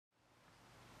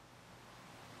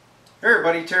Hey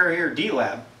everybody, Terry here,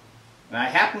 D-Lab. And I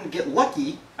happened to get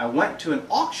lucky. I went to an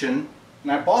auction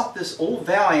and I bought this old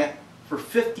Valiant for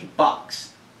 50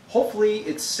 bucks. Hopefully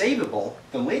it's savable.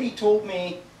 The lady told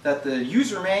me that the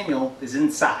user manual is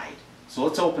inside. So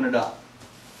let's open it up.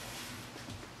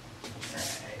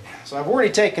 Alright, so I've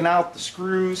already taken out the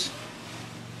screws.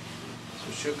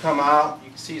 So she'll come out. You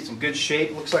can see it's in good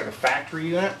shape. Looks like a factory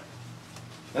unit.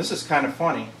 This is kind of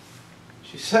funny.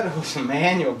 She said it was a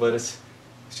manual, but it's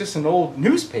just an old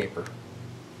newspaper.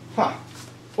 Huh.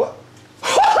 What?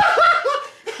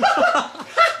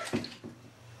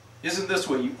 Isn't this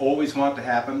what you always want to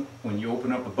happen when you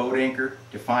open up a boat anchor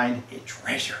to find a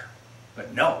treasure?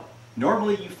 But no.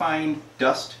 Normally you find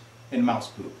dust and mouse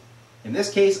poop. In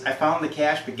this case, I found the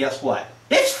cash, but guess what?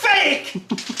 It's fake!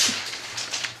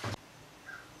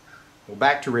 Well,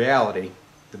 back to reality.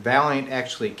 The Valiant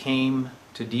actually came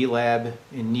to D-Lab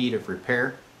in need of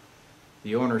repair.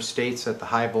 The owner states that the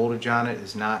high voltage on it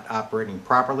is not operating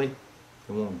properly.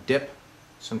 It won't dip.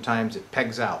 Sometimes it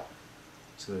pegs out.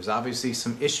 So there's obviously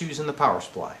some issues in the power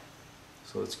supply.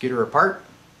 So let's get her apart,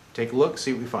 take a look,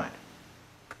 see what we find.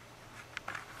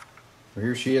 Well,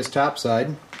 here she is topside.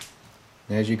 And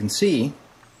as you can see,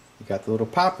 you got the little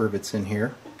pop rivets in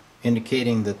here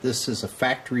indicating that this is a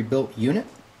factory built unit.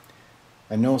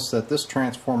 I noticed that this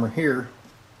transformer here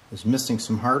is missing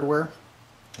some hardware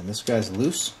and this guy's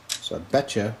loose. So I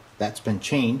bet you that's been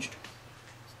changed.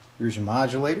 Here's your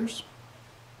modulators.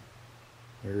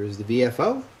 There is the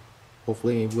VFO.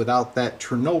 Hopefully without that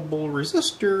Chernobyl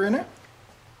resistor in it.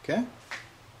 Okay.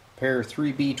 Pair of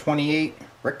 3B28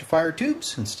 rectifier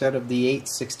tubes instead of the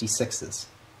 866s.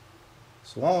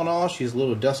 So all in all, she's a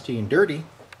little dusty and dirty,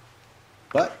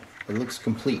 but it looks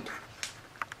complete.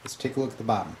 Let's take a look at the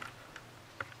bottom.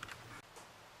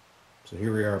 So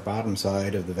here we are, bottom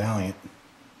side of the Valiant.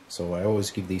 So I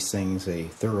always give these things a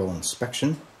thorough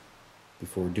inspection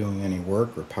before doing any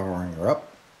work or powering her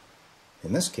up.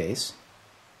 In this case,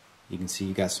 you can see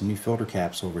you got some new filter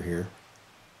caps over here.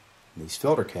 And these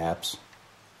filter caps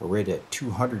are rated at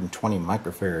 220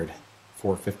 microfarad,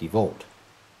 450 volt.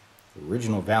 The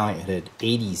original Valiant had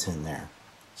 80s in there,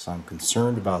 so I'm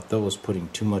concerned about those putting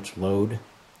too much load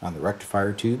on the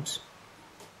rectifier tubes.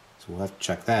 So we'll have to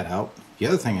check that out. The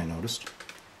other thing I noticed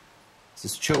is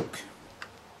this choke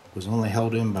was only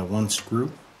held in by one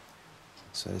screw.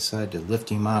 So I decided to lift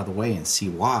him out of the way and see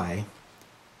why.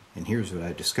 And here's what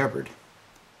I discovered.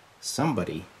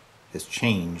 Somebody has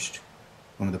changed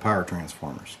one of the power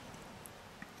transformers.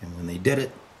 And when they did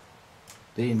it,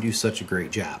 they didn't do such a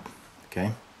great job.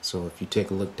 Okay? So if you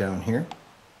take a look down here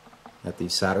at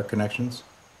these solder connections,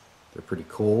 they're pretty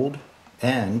cold.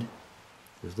 And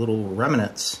there's little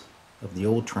remnants of the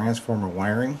old transformer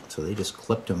wiring, so they just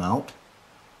clipped them out.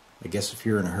 I guess if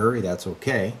you're in a hurry, that's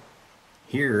okay.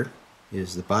 Here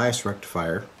is the bias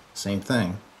rectifier, same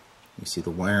thing. You see the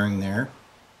wiring there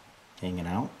hanging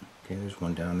out. Okay, there's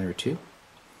one down there too.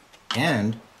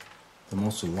 And the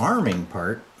most alarming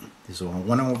part is the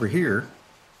one over here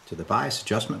to the bias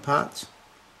adjustment pots.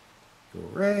 Go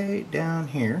right down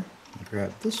here and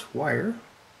grab this wire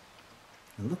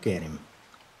and look at him.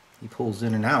 He pulls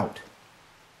in and out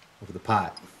of the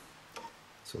pot.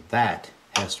 So that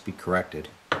has to be corrected.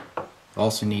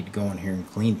 Also need to go in here and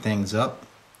clean things up.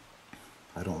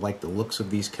 I don't like the looks of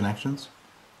these connections.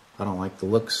 I don't like the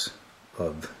looks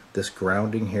of this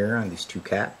grounding here on these two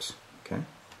caps. Okay,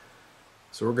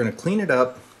 so we're going to clean it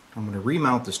up. I'm going to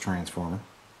remount this transformer.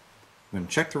 I'm going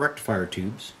to check the rectifier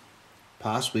tubes,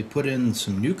 possibly put in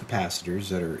some new capacitors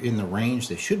that are in the range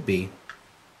they should be,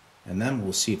 and then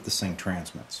we'll see if this thing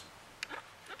transmits.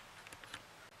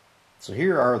 So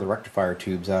here are the rectifier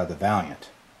tubes out of the Valiant.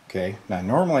 Okay, now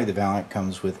normally the Valiant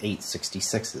comes with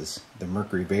 866s, the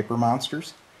mercury vapor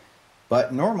monsters,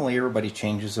 but normally everybody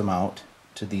changes them out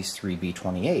to these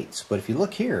 3B28s. But if you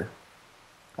look here,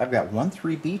 I've got one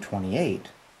 3B28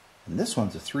 and this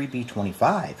one's a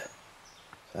 3B25. So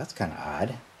that's kind of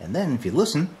odd. And then if you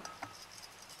listen,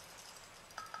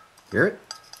 hear it?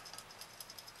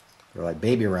 They're like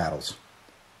baby rattles.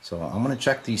 So I'm going to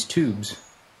check these tubes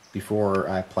before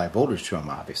I apply voltage to them,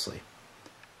 obviously.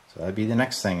 So that'd be the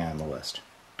next thing on the list.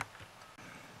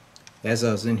 As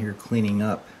I was in here cleaning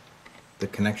up the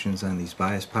connections on these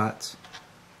bias pots,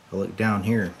 I look down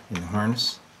here in the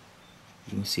harness.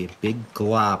 You can see a big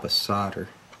glob of solder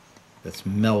that's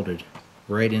melted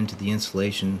right into the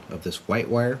insulation of this white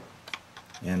wire,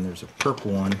 and there's a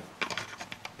purple one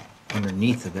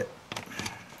underneath of it.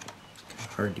 It's kind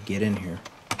of hard to get in here.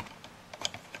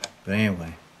 But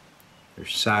anyway,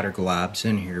 there's solder globs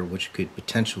in here which could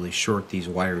potentially short these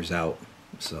wires out.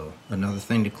 So another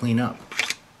thing to clean up.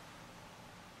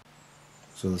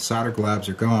 So the solder globs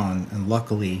are gone, and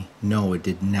luckily, no, it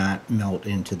did not melt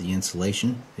into the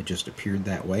insulation. It just appeared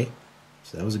that way.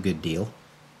 So that was a good deal.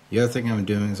 The other thing I'm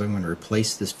doing is I'm going to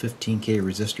replace this 15K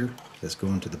resistor that's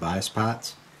going to the bias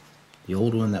pots. The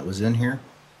old one that was in here,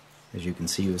 as you can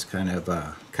see, was kind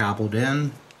of cobbled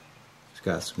in. It's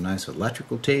got some nice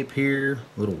electrical tape here,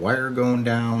 a little wire going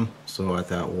down. So I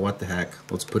thought, well, what the heck,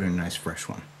 let's put in a nice fresh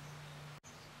one.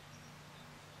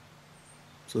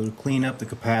 So to clean up the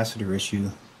capacitor issue,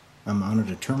 I mounted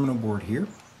a terminal board here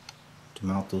to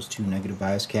mount those two negative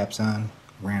bias caps on.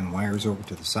 Ran wires over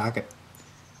to the socket.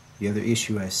 The other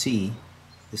issue I see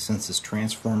is since this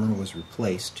transformer was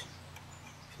replaced,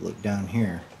 if you look down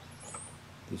here,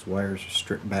 these wires are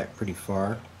stripped back pretty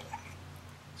far.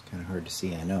 It's kind of hard to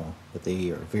see, I know, but they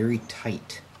are very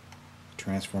tight. The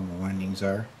transformer windings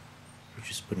are. They're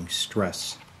just putting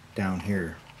stress down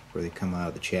here where they come out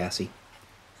of the chassis.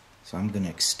 So I'm going to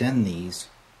extend these,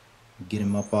 get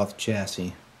them up off the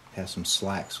chassis, have some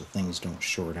slack so things don't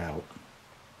short out.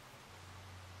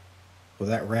 Well,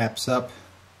 that wraps up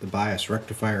the bias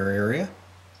rectifier area.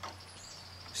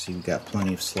 See, we've got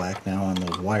plenty of slack now on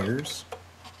those wires.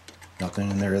 Nothing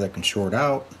in there that can short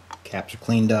out. Caps are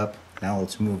cleaned up. Now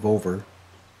let's move over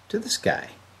to this guy.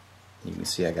 You can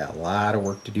see I got a lot of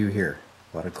work to do here.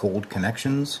 A lot of cold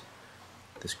connections.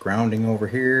 This grounding over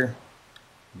here.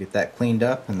 Get that cleaned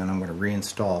up, and then I'm going to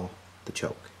reinstall the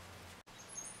choke.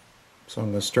 So I'm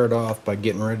going to start off by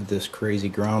getting rid of this crazy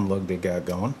ground lug they got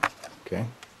going. Okay.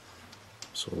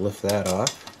 So lift that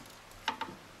off.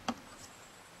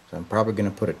 So I'm probably going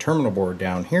to put a terminal board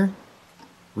down here,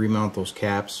 remount those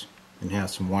caps, and have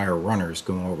some wire runners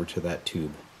going over to that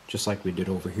tube, just like we did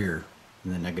over here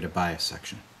in the negative bias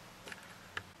section.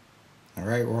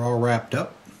 Alright, we're all wrapped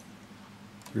up.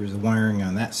 Here's the wiring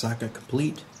on that socket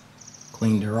complete.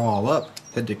 Cleaned her all up.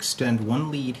 Had to extend one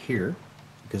lead here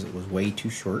because it was way too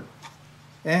short.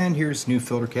 And here's new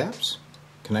filter caps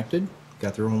connected.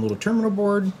 Got their own little terminal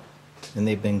board, and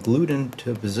they've been glued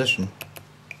into position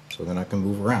so they're not going to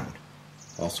move around.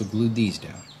 Also glued these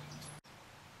down.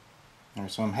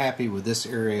 Alright, so I'm happy with this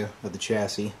area of the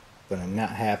chassis, but I'm not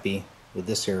happy with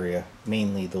this area,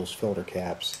 mainly those filter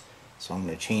caps. So I'm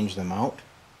going to change them out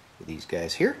with these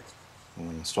guys here. I'm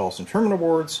going to install some terminal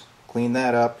boards, clean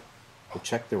that up, we'll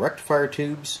check the rectifier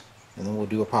tubes, and then we'll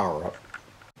do a power up.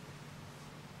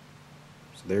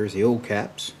 So there's the old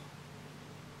caps.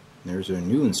 And there's our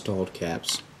new installed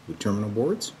caps with terminal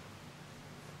boards.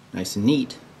 Nice and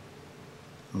neat.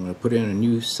 I'm going to put in a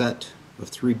new set of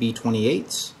 3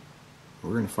 B28s.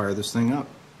 We're going to fire this thing up.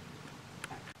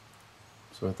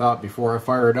 So I thought before I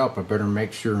fire it up, I better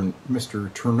make sure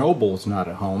Mr. Chernobyl's not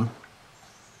at home.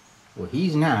 Well,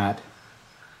 he's not,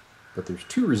 but there's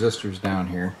two resistors down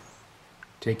here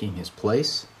taking his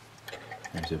place.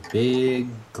 There's a big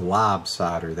glob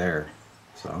solder there.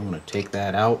 So I'm going to take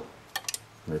that out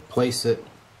and replace it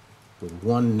with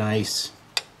one nice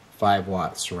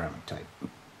 5-watt ceramic type.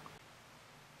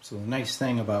 So the nice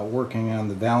thing about working on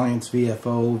the Valiant's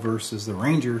VFO versus the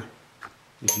Ranger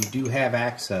is you do have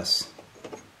access.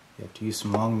 You have to use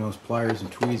some long nose pliers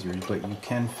and tweezers, but you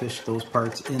can fish those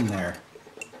parts in there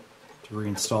to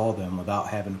reinstall them without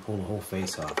having to pull the whole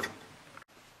face off.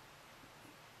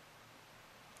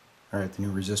 Alright, the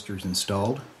new resistor is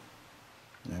installed,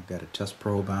 and I've got a test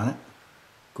probe on it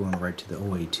going right to the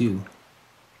OA2.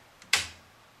 So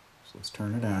let's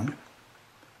turn it on.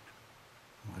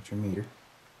 Watch your meter.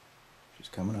 She's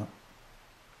coming up.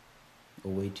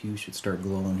 OA2 should start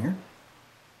glowing here.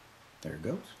 There it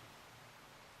goes.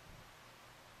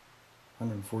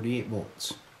 148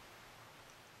 volts.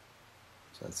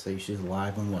 So I'd say she's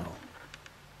alive and well.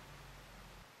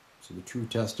 So the true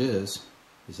test is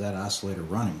that oscillator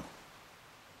running?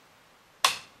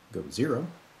 Go to 0.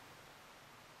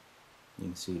 You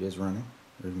can see it is running.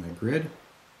 There's my grid.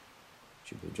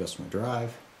 Should be adjusting my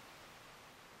drive.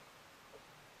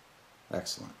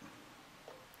 Excellent.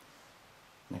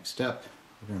 Next step,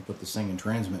 we're going to put this thing in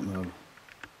transmit mode.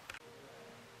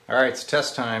 Alright, it's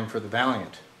test time for the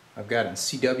Valiant. I've got it in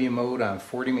CW mode on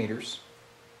 40 meters.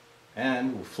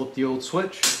 And we'll flip the old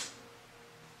switch.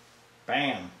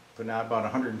 Bam! Putting out about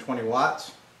 120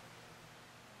 watts.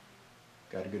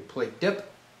 Got a good plate dip.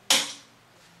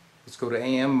 Let's go to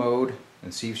AM mode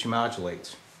and see if she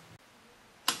modulates.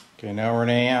 Okay, now we're in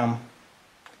AM.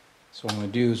 So what I'm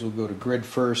going to do is we'll go to grid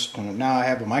first. And now I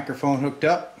have a microphone hooked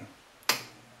up.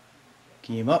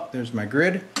 Key him up. There's my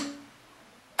grid. There's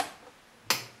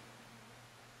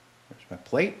my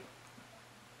plate.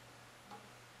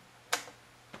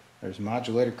 There's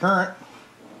modulator current.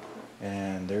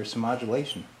 And there's some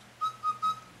modulation.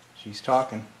 She's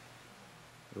talking.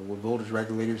 The voltage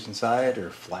regulators inside are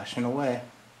flashing away.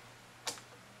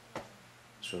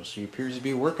 So she appears to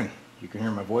be working. You can hear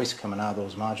my voice coming out of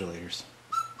those modulators.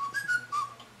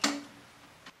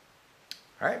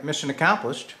 Alright, mission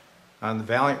accomplished on the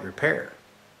Valiant repair.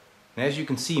 And as you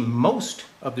can see, most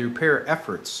of the repair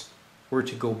efforts were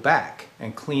to go back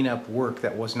and clean up work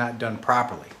that was not done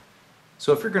properly.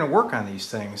 So if you're going to work on these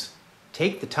things,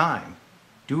 take the time,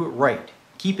 do it right,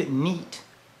 keep it neat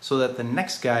so that the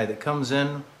next guy that comes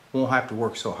in won't have to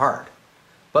work so hard.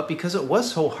 But because it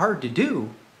was so hard to do,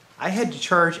 I had to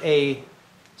charge a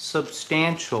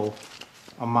substantial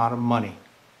amount of money.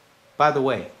 By the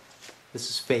way, this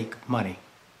is fake money.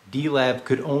 D-Lab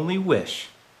could only wish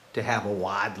to have a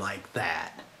wad like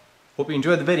that. Hope you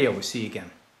enjoyed the video. We'll see you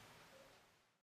again.